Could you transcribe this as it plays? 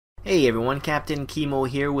Hey everyone, Captain Chemo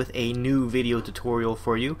here with a new video tutorial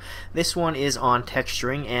for you. This one is on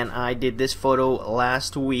texturing, and I did this photo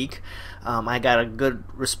last week. I got a good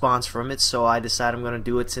response from it, so I decided I'm going to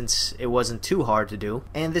do it since it wasn't too hard to do.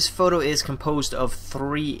 And this photo is composed of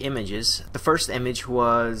 3 images. The first image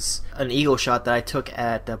was an eagle shot that I took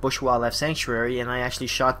at Bush Wildlife Sanctuary, and I actually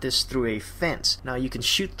shot this through a fence. Now you can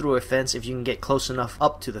shoot through a fence if you can get close enough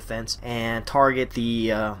up to the fence and target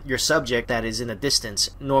your subject that is in a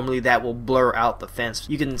distance. Normally that will blur out the fence.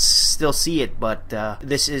 You can still see it, but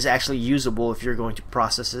this is actually usable if you're going to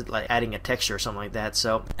process it, like adding a texture or something like that.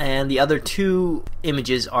 So, and the other 2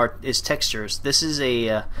 images is textures. This is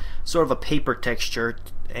a sort of a paper texture,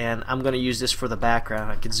 and I'm going to use this for the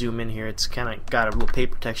background. I can zoom in here. It's kind of got a little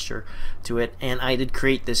paper texture to it, and I did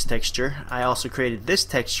create this texture. I also created this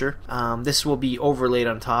texture. This will be overlaid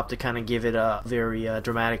on top to kind of give it a very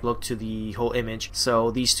dramatic look to the whole image.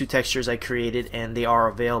 So these 2 textures I created, and they are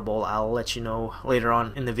available. I'll let you know later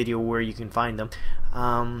on in the video where you can find them.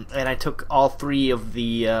 And I took all 3 of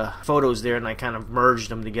the photos there and I kind of merged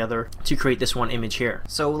them together to create this one image here.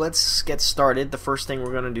 So let's get started. The first thing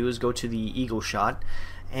we're going to do is go to the eagle shot,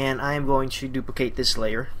 and I am going to duplicate this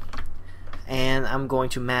layer, and I'm going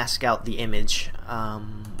to mask out the image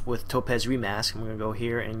with Topaz ReMask. I'm going to go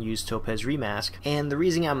here and use Topaz ReMask, and the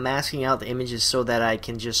reason I'm masking out the image is so that I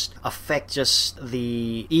can just affect just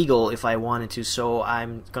the eagle if I wanted to. So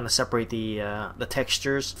I'm going to separate the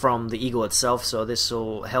textures from the eagle itself, so this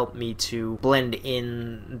will help me to blend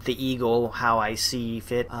in the eagle how I see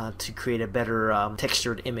fit to create a better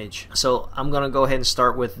textured image. So I'm going to go ahead and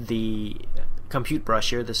start with the compute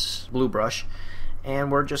brush here, this blue brush, and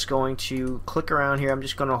we're just going to click around here. I'm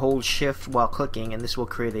just going to hold shift while clicking, and this will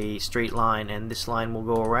create a straight line, and this line will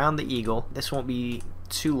go around the eagle. This won't be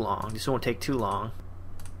too long, this won't take too long,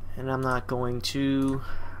 and I'm not going to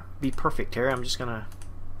be perfect here. I'm just gonna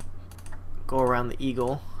go around the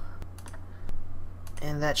eagle,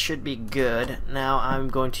 and that should be good. Now I'm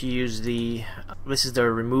going to use this is the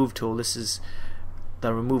remove tool. This is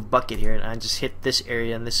the remove bucket here, and I just hit this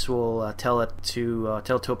area, and this will tell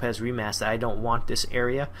Topaz ReMask that I don't want this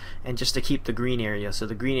area, and just to keep the green area. So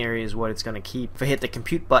the green area is what it's going to keep. If I hit the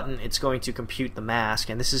compute button, it's going to compute the mask,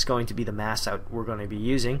 and this is going to be the mask that we're going to be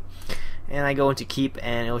using. And I go into keep,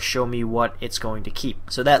 and it'll show me what it's going to keep.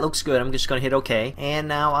 So that looks good. I'm just going to hit OK, and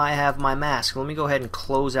now I have my mask. Let me go ahead and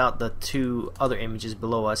close out the 2 other images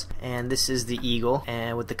below us, and this is the eagle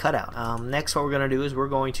and with the cutout. Next, what we're going to do is we're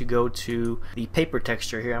going to go to the paper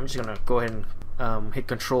texture here. I'm just going to go ahead and hit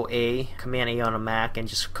Control A, Command A on a Mac, and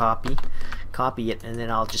just copy it, and then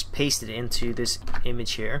I'll just paste it into this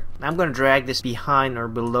image here. I'm going to drag this behind or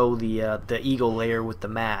below the eagle layer with the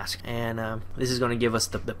mask, and this is going to give us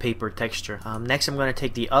the paper texture. Next, I'm going to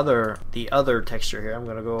take the other texture here. I'm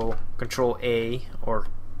going to go Control A or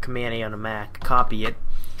Command A on a Mac, copy it,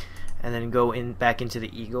 and then go back into the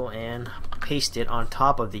eagle and paste it on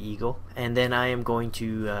top of the eagle. And then I am going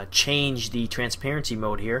to change the transparency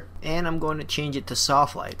mode here, and I'm going to change it to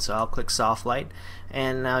soft light. So I'll click soft light,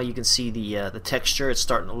 and now you can see the texture. It's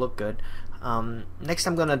starting to look good. Next,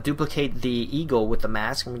 I'm going to duplicate the eagle with the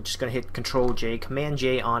mask. I'm just going to hit Control J, Command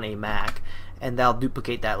J on a Mac, and that'll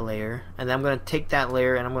duplicate that layer. And then I'm going to take that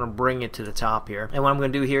layer and I'm going to bring it to the top here. And what I'm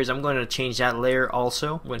going to do here is I'm going to change that layer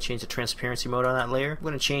also. I'm going to change the transparency mode on that layer. I'm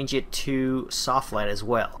going to change it to soft light as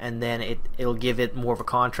well, and then it'll give it more of a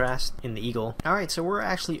contrast in the eagle. Alright, so we're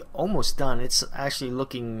actually almost done. It's actually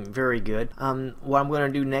looking very good. What I'm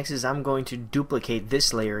going to do next is I'm going to duplicate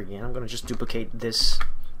this layer again. I'm going to just duplicate this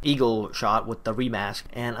eagle shot with the remask,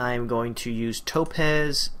 and I'm going to use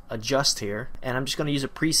Topaz Adjust here, and I'm just going to use a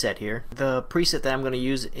preset here. The preset that I'm going to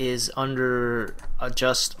use is under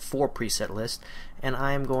Adjust for preset list, and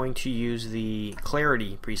I'm going to use the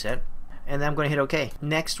clarity preset, and then I'm going to hit OK.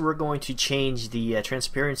 Next, we're going to change the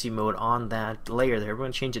transparency mode on that layer there. We're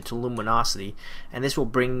going to change it to luminosity, and this will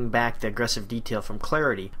bring back the aggressive detail from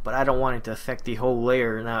clarity, but I don't want it to affect the whole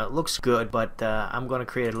layer. Now it looks good, but I'm going to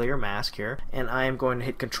create a layer mask here, and I am going to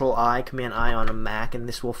hit Control I, Command I on a Mac, and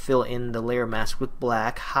this will fill in the layer mask with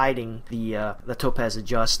black, hiding the Topaz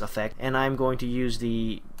Adjust effect. And I'm going to use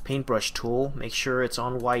the paintbrush tool, make sure it's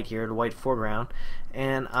on white here, the white foreground,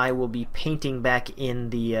 and I will be painting back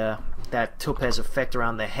in the that topaz effect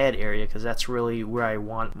around the head area, because that's really where I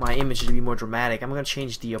want my image to be more dramatic. I'm going to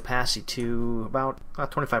change the opacity to about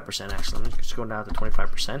 25% actually. I'm just going down to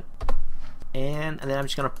 25%, and then I'm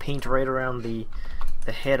just going to paint right around the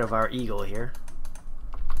head of our eagle here.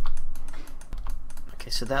 Okay,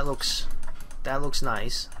 so that looks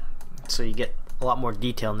nice. So you get a lot more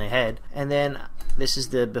detail in the head, and then This is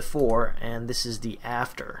the before and this is the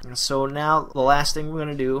after. And so now the last thing we're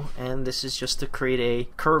going to do, and this is just to create a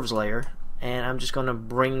curves layer, and I'm just going to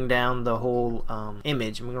bring down the whole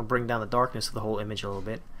image. I'm going to bring down the darkness of the whole image a little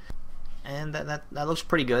bit, and that looks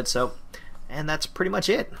pretty good. So, and that's pretty much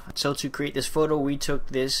it. So to create this photo, we took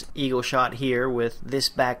this eagle shot here with this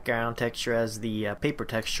background texture as the paper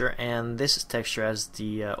texture and this texture as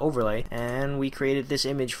the overlay, and we created this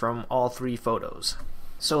image from all three photos.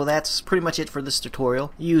 So that's pretty much it for this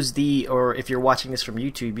tutorial. Use or if you're watching this from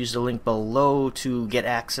YouTube, use the link below to get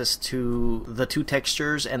access to the two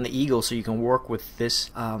textures and the eagle so you can work with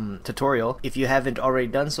this tutorial. If you haven't already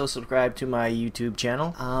done so, subscribe to my YouTube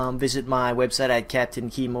channel. Visit my website at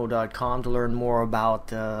captainchemo.com to learn more about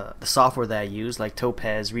the software that I use, like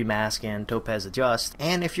Topaz ReMask and Topaz Adjust.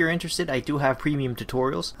 And if you're interested, I do have premium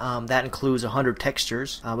tutorials. That includes 100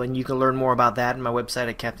 textures, and you can learn more about that on my website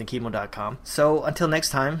at captainchemo.com. So until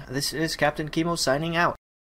next time, this is Captain Chemo signing out.